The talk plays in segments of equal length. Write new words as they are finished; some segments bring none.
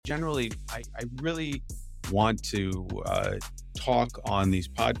generally, I really want to talk on these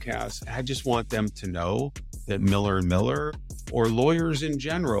podcasts. I just want them to know that Miller and Miller, or lawyers in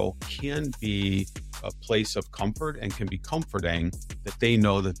general, can be a place of comfort and can be comforting, that they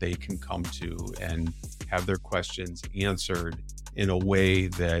know that they can come to and have their questions answered in a way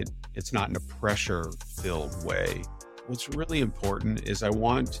that it's not in a pressure-filled way. What's really important is I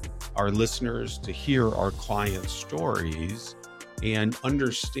want our listeners to hear our clients' stories and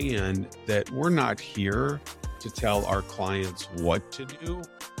understand that we're not here to tell our clients what to do.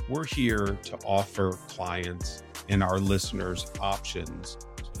 We're here to offer clients and our listeners options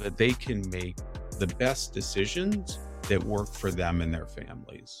so that they can make the best decisions that work for them and their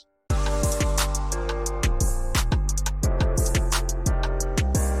families.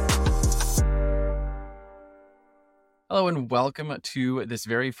 Hello and welcome to this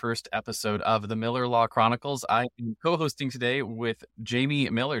very first episode of the Miller Law Chronicles. I am co-hosting today with Jamie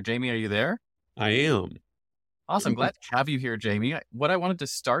Miller. Jamie, are you there? I am. Awesome. Glad to have you here, Jamie. What I wanted to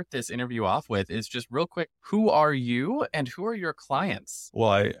start this interview off with is just real quick, who are you and who are your clients?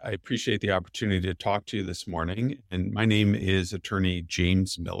 Well, I appreciate the opportunity to talk to you this morning. And my name is attorney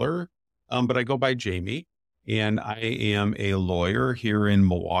James Miller, but I go by Jamie. And I am a lawyer here in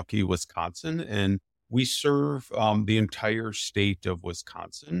Milwaukee, Wisconsin. And we serve the entire state of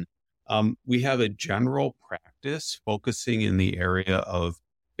Wisconsin. We have a general practice focusing in the area of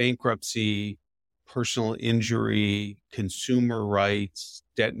bankruptcy, personal injury, consumer rights,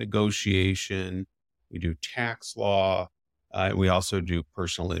 debt negotiation. We do tax law. And we also do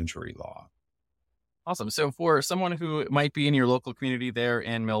personal injury law. Awesome. So for someone who might be in your local community there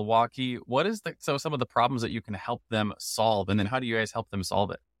in Milwaukee, what is some of the problems that you can help them solve? And then how do you guys help them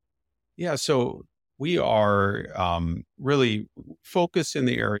solve it? Yeah, so we are really focused in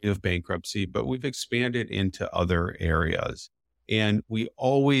the area of bankruptcy, but we've expanded into other areas. And we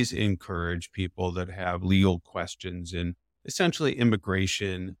always encourage people that have legal questions in essentially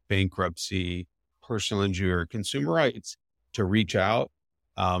immigration, bankruptcy, personal injury, or consumer rights to reach out.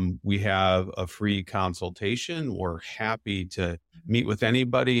 We have a free consultation. We're happy to meet with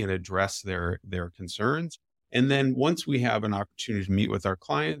anybody and address their concerns. And then once we have an opportunity to meet with our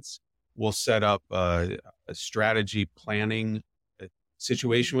clients, we'll set up a strategy planning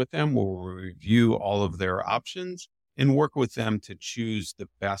situation with them where we'll review all of their options and work with them to choose the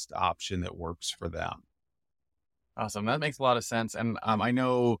best option that works for them. Awesome. That makes a lot of sense. And I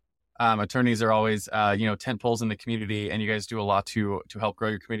know attorneys are always, tent poles in the community, and you guys do a lot to help grow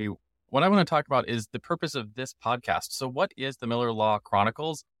your community. What I want to talk about is the purpose of this podcast. So what is the Miller Law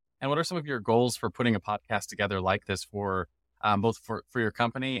Chronicles, and what are some of your goals for putting a podcast together like this for both for your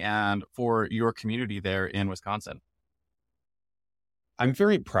company and for your community there in Wisconsin? I'm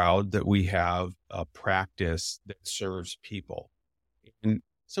very proud that we have a practice that serves people. And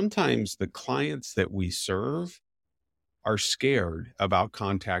sometimes the clients that we serve are scared about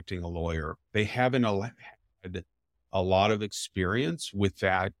contacting a lawyer. They haven't had a lot of experience with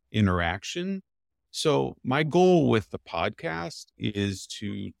that interaction. So my goal with the podcast is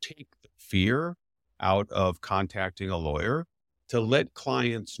to take the fear out of contacting a lawyer, to let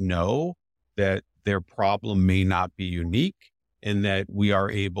clients know that their problem may not be unique and that we are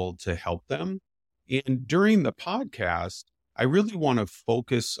able to help them. And during the podcast, I really want to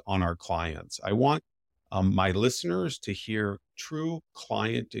focus on our clients. I want my listeners to hear true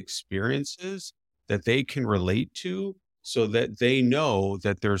client experiences that they can relate to so that they know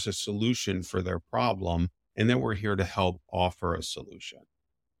that there's a solution for their problem and that we're here to help offer a solution.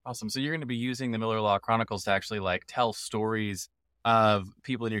 Awesome. So you're going to be using the Miller Law Chronicles to actually tell stories of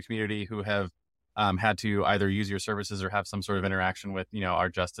people in your community who have had to either use your services or have some sort of interaction with, our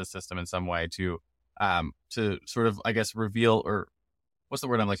justice system in some way to sort of, I guess, reveal, or what's the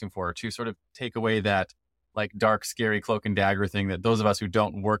word I'm looking for, to sort of take away that dark, scary cloak and dagger thing that those of us who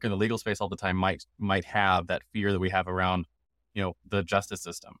don't work in the legal space all the time might have, that fear that we have around, the justice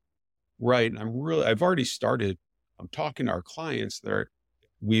system. Right. I've already started talking to our clients that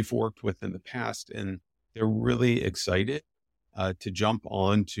we've worked with in the past, and they're really excited to jump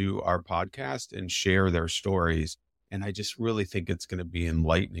onto our podcast and share their stories. And I just really think it's going to be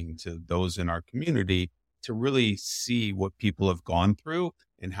enlightening to those in our community to really see what people have gone through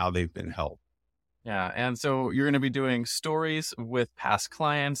and how they've been helped. Yeah. And so you're going to be doing stories with past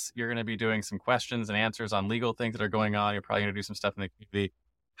clients. You're going to be doing some questions and answers on legal things that are going on. You're probably going to do some stuff in the community.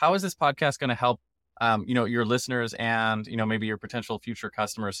 How is this podcast going to help, your listeners and, maybe your potential future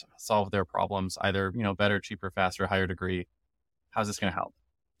customers solve their problems, either, better, cheaper, faster, higher degree? How's this going to help?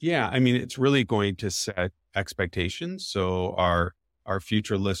 Yeah, I mean, it's really going to set expectations. So our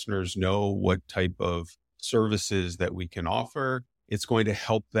future listeners know what type of services that we can offer It's going to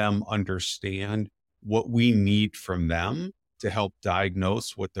help them understand what we need from them to help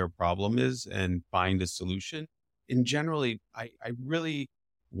diagnose what their problem is and find a solution. And generally, I really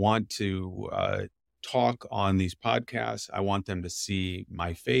want to talk on these podcasts. I want them to see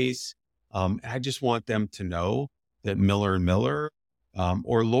my face. I just want them to know that Miller and Miller,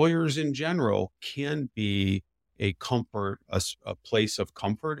 or lawyers in general, can be a comfort, a place of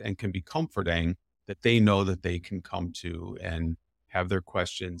comfort, and can be comforting, that they know that they can come to and have their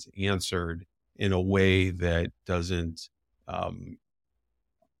questions answered in a way that doesn't,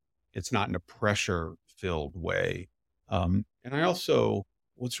 it's not in a pressure filled way. And I also,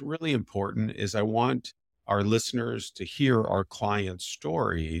 what's really important is I want our listeners to hear our clients'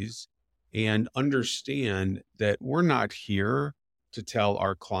 stories and understand that we're not here to tell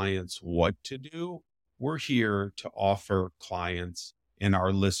our clients what to do. We're here to offer clients and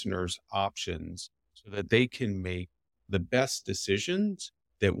our listeners options so that they can make the best decisions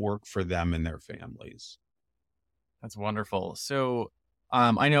that work for them and their families. That's wonderful. So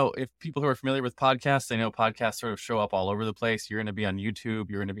I know if people who are familiar with podcasts, I know podcasts sort of show up all over the place. You're going to be on YouTube.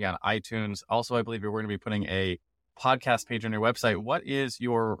 You're going to be on iTunes. Also, I believe you're going to be putting a podcast page on your website. What is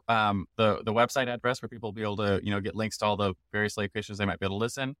your the website address where people will be able to get links to all the various locations they might be able to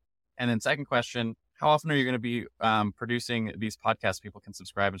listen? And then second question, how often are you going to be producing these podcasts? People can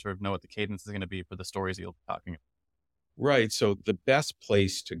subscribe and sort of know what the cadence is going to be for the stories you'll be talking about. Right. So the best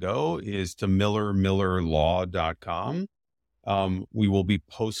place to go is to millerlaw.com. We will be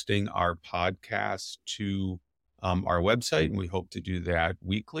posting our podcast to our website, and we hope to do that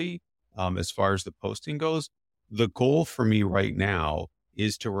weekly. As far as the posting goes, the goal for me right now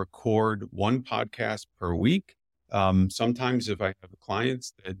is to record one podcast per week. Sometimes if I have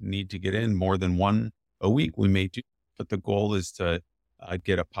clients that need to get in more than one a week, we may do, but the goal is to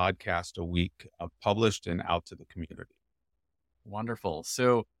get a podcast a week published and out to the community. Wonderful.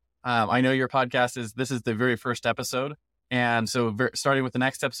 So I know your podcast this is the very first episode. And so starting with the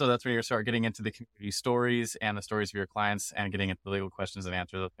next episode, that's where you start getting into the community stories and the stories of your clients and getting into the legal questions and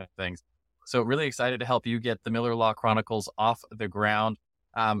answers, those kind of things. So really excited to help you get the Miller Law Chronicles off the ground.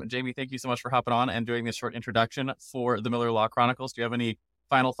 Jamie, thank you so much for hopping on and doing this short introduction for the Miller Law Chronicles. Do you have any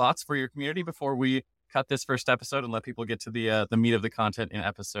final thoughts for your community before we cut this first episode and let people get to the meat of the content in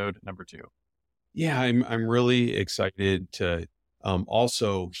episode number 2? Yeah, I'm really excited to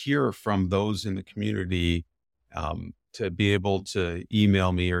also hear from those in the community, to be able to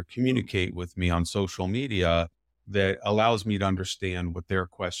email me or communicate with me on social media that allows me to understand what their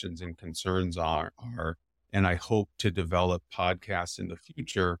questions and concerns are. And I hope to develop podcasts in the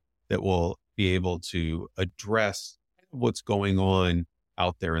future that will be able to address what's going on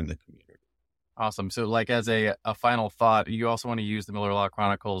out there in the community. Awesome. So like as a final thought, you also want to use the Miller Law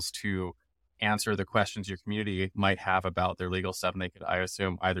Chronicles to answer the questions your community might have about their legal stuff. And they could, I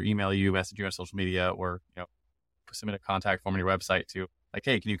assume, either email you, message you on social media, or submit a contact form on your website to like,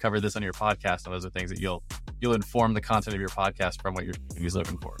 hey, can you cover this on your podcast? And those are things that you'll inform the content of your podcast from what your community is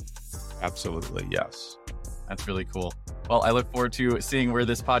looking for. Absolutely. Yes. That's really cool. Well, I look forward to seeing where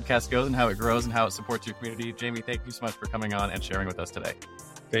this podcast goes and how it grows and how it supports your community. Jamie, thank you so much for coming on and sharing with us today.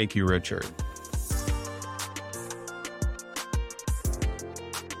 Thank you, Richard.